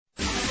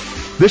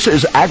This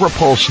is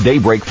AgriPulse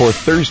Daybreak for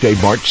Thursday,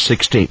 March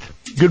 16th.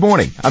 Good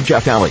morning. I'm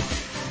Jeff Alley.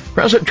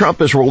 President Trump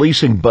is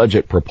releasing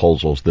budget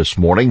proposals this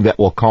morning that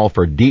will call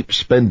for deep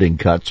spending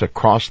cuts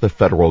across the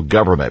federal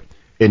government,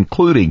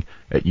 including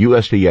at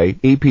USDA,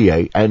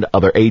 EPA, and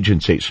other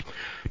agencies.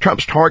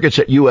 Trump's targets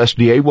at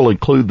USDA will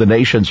include the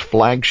nation's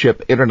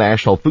flagship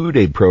international food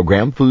aid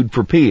program, Food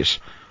for Peace.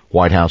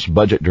 White House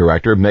Budget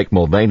Director Mick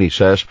Mulvaney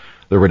says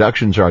the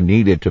reductions are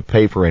needed to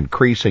pay for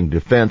increasing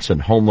defense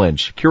and homeland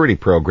security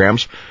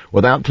programs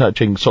without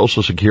touching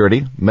Social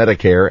Security,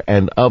 Medicare,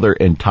 and other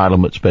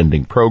entitlement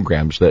spending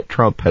programs that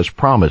Trump has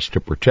promised to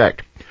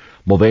protect.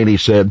 Mulvaney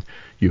said,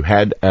 "You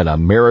had an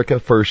America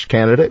First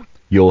candidate,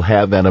 you'll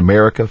have an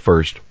America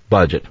First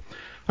budget."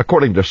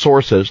 According to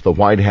sources, the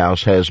White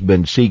House has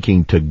been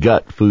seeking to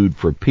gut Food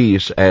for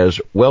Peace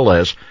as well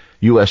as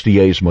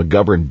USDA's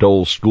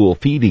McGovern-Dole school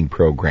feeding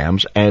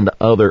programs and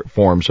other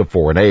forms of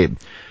foreign aid.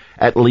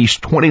 At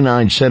least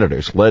 29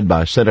 senators, led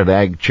by Senate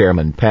Ag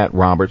Chairman Pat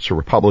Roberts, a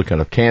Republican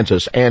of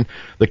Kansas, and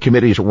the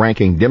committee's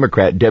ranking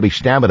Democrat Debbie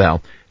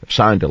Stabenow, have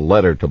signed a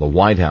letter to the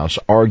White House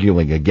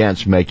arguing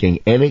against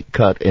making any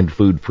cut in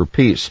Food for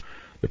Peace.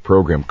 The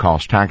program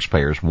cost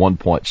taxpayers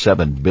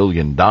 $1.7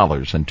 billion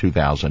in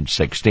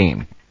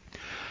 2016.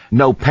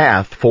 No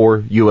path for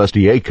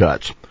USDA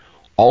cuts.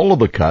 All of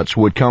the cuts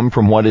would come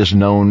from what is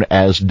known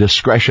as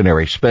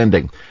discretionary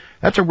spending.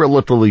 That's a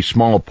relatively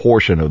small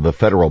portion of the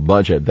federal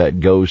budget that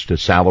goes to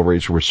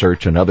salaries,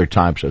 research, and other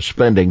types of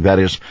spending that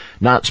is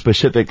not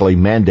specifically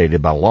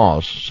mandated by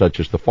laws, such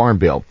as the Farm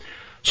Bill.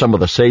 Some of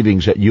the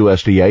savings at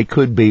USDA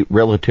could be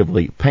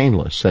relatively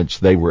painless since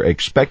they were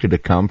expected to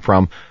come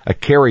from a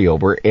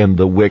carryover in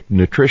the WIC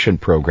nutrition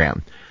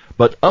program.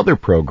 But other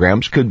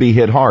programs could be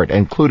hit hard,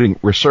 including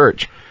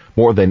research.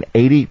 More than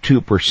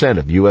 82%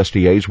 of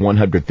USDA's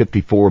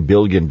 $154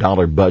 billion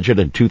budget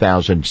in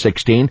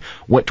 2016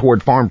 went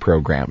toward farm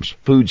programs,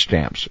 food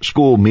stamps,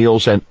 school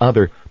meals, and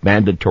other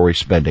mandatory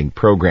spending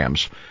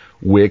programs.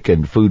 WIC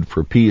and Food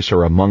for Peace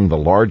are among the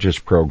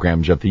largest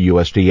programs at the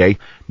USDA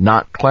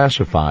not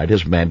classified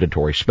as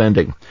mandatory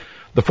spending.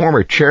 The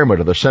former chairman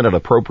of the Senate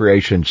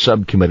Appropriations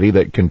Subcommittee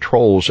that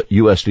controls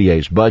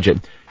USDA's budget,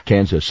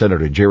 Kansas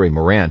Senator Jerry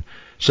Moran,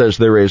 says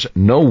there is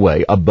no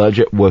way a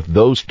budget with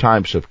those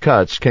types of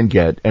cuts can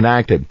get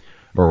enacted.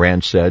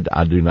 Moran said,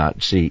 "I do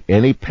not see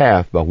any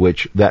path by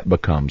which that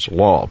becomes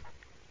law."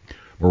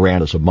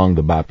 Moran is among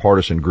the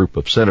bipartisan group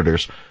of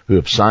senators who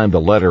have signed the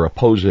letter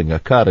opposing a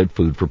cut at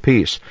Food for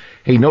Peace.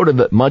 He noted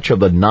that much of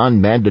the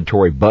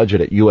non-mandatory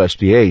budget at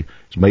USDA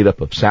is made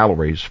up of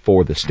salaries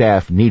for the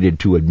staff needed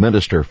to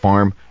administer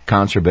farm,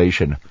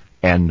 conservation,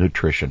 and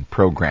nutrition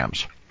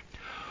programs.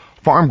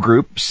 Farm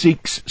Group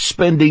seeks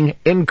spending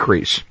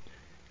increase.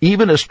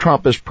 Even as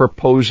Trump is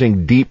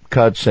proposing deep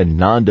cuts in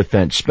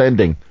non-defense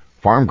spending,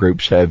 farm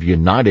groups have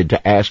united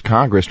to ask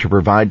Congress to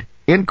provide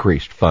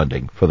increased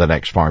funding for the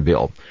next farm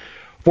bill.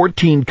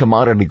 14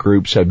 commodity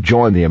groups have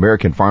joined the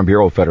American Farm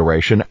Bureau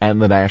Federation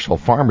and the National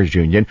Farmers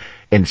Union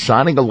in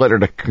signing a letter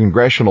to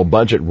congressional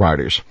budget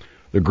writers.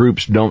 The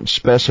groups don't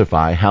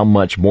specify how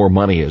much more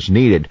money is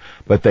needed,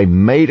 but they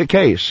made a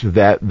case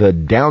that the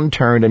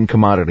downturn in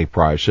commodity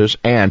prices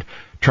and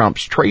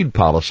Trump's trade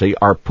policy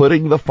are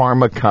putting the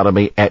farm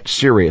economy at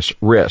serious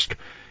risk.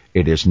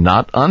 It is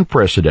not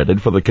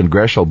unprecedented for the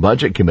congressional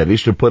budget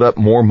committees to put up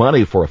more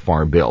money for a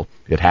farm bill.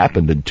 It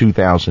happened in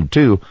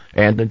 2002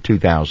 and in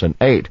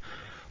 2008.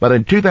 But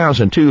in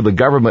 2002, the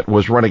government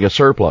was running a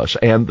surplus,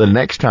 and the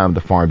next time the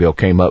farm bill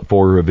came up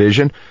for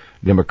revision,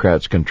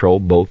 Democrats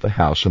controlled both the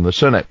House and the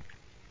Senate.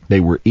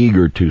 They were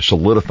eager to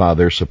solidify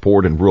their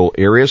support in rural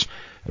areas,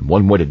 and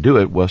one way to do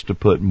it was to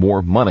put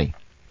more money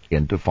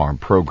into farm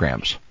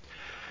programs.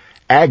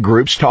 Ag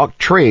groups talk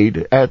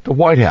trade at the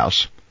White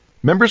House.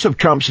 Members of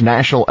Trump's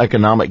National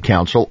Economic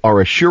Council are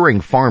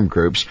assuring farm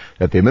groups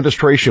that the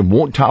administration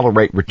won't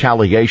tolerate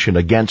retaliation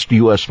against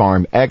U.S.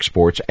 farm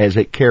exports as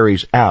it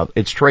carries out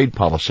its trade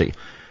policy.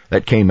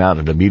 That came out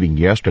at a meeting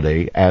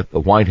yesterday at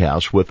the White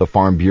House with the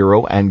Farm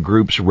Bureau and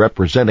groups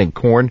representing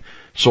corn,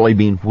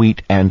 soybean,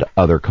 wheat, and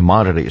other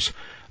commodities.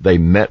 They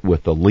met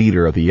with the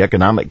leader of the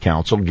Economic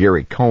Council,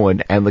 Gary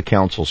Cohen, and the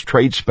council's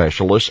trade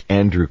specialist,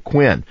 Andrew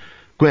Quinn.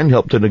 Quinn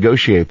helped to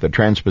negotiate the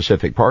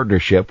Trans-Pacific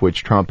Partnership,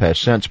 which Trump has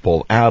since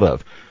pulled out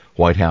of.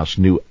 White House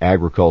new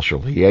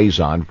agricultural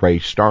liaison, Ray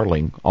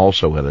Starling,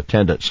 also in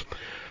attendance.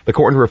 The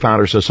Corn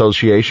Refiners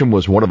Association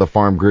was one of the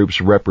farm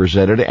groups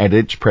represented, and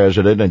its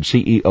president and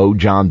CEO,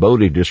 John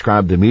Bodie,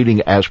 described the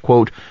meeting as,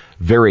 quote,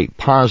 very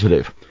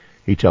positive.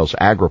 He tells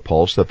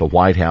AgriPulse that the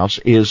White House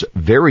is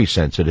very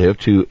sensitive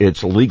to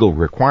its legal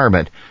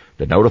requirement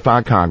to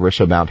notify Congress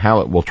about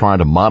how it will try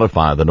to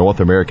modify the North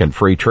American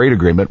Free Trade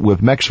Agreement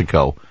with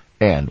Mexico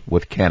and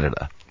with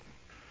Canada.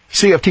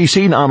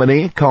 CFTC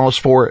nominee calls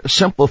for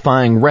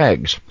simplifying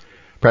regs.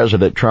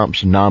 President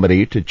Trump's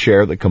nominee to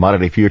chair the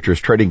Commodity Futures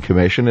Trading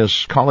Commission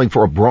is calling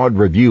for a broad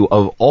review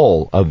of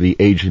all of the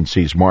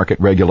agency's market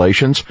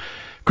regulations.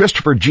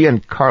 Christopher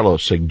Giancarlo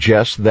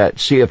suggests that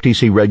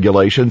CFTC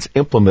regulations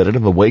implemented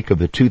in the wake of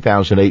the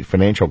 2008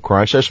 financial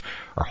crisis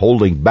are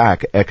holding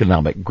back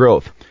economic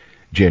growth.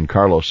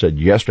 Giancarlo said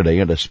yesterday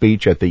in a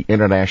speech at the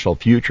International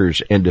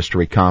Futures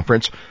Industry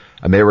Conference,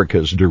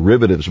 America's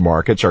derivatives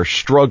markets are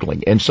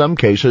struggling, in some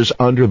cases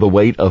under the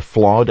weight of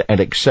flawed and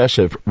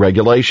excessive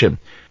regulation.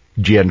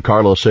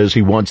 Giancarlo says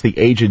he wants the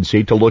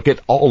agency to look at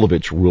all of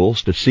its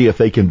rules to see if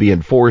they can be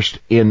enforced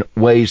in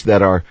ways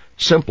that are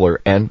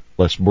simpler and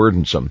less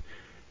burdensome.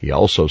 He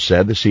also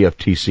said the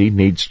CFTC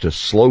needs to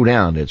slow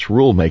down its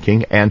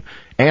rulemaking and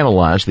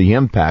analyze the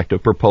impact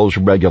of proposed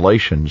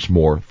regulations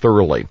more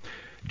thoroughly.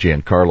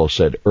 Giancarlo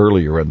said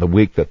earlier in the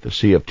week that the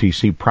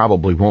CFTC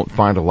probably won't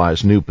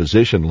finalize new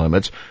position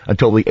limits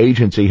until the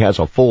agency has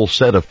a full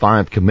set of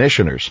 5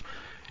 commissioners.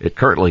 It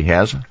currently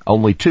has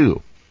only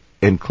 2,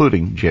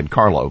 including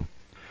Giancarlo.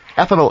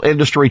 Ethanol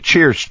industry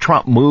cheers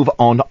Trump move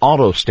on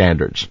auto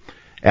standards.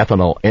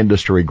 Ethanol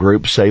industry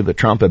groups say the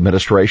Trump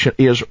administration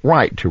is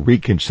right to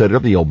reconsider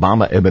the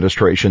Obama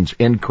administration's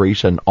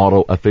increase in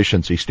auto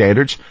efficiency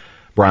standards.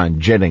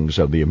 Brian Jennings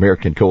of the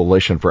American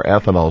Coalition for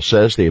Ethanol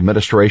says the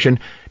administration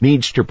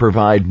needs to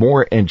provide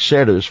more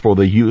incentives for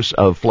the use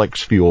of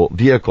flex fuel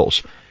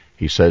vehicles.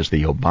 He says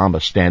the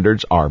Obama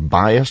standards are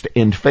biased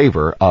in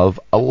favor of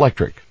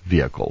electric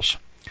vehicles.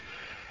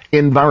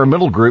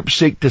 Environmental groups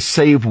seek to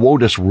save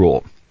WOTUS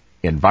rule.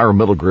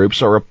 Environmental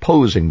groups are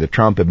opposing the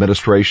Trump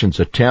administration's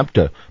attempt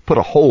to put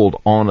a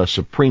hold on a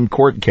Supreme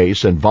Court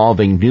case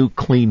involving new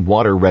clean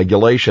water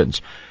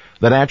regulations.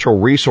 The Natural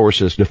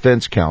Resources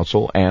Defense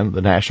Council and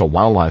the National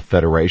Wildlife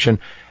Federation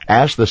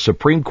asked the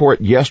Supreme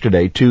Court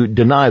yesterday to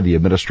deny the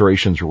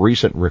administration's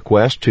recent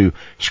request to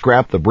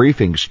scrap the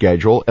briefing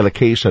schedule in a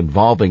case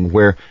involving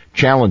where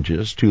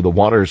challenges to the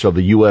waters of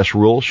the U.S.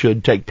 rule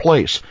should take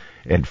place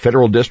in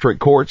federal district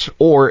courts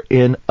or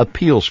in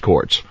appeals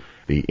courts.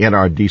 The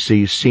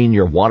NRDC's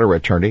senior water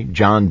attorney,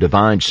 John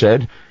Devine,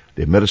 said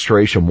the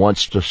administration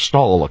wants to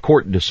stall a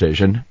court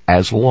decision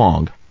as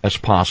long as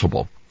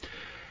possible.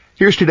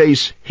 Here's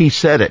today's He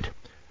Said It.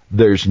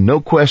 There's no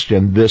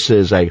question this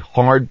is a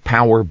hard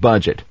power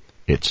budget.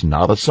 It's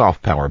not a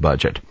soft power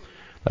budget.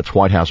 That's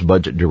White House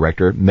Budget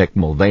Director Mick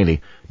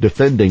Mulvaney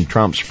defending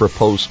Trump's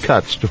proposed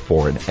cuts to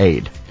foreign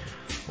aid.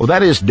 Well,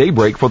 that is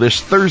Daybreak for this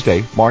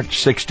Thursday, March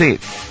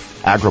 16th.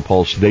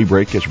 AgriPulse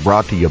Daybreak is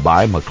brought to you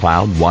by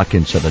McLeod,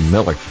 Watkinson &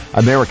 Miller,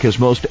 America's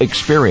most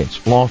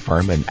experienced law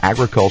firm in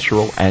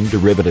agricultural and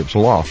derivatives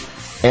law,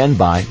 and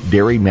by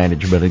Dairy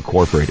Management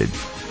Incorporated.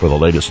 For the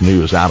latest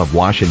news out of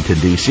Washington,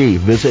 D.C.,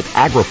 visit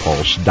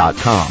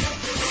agripulse.com.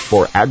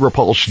 For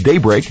AgriPulse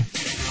Daybreak,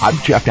 I'm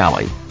Jeff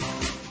Alley.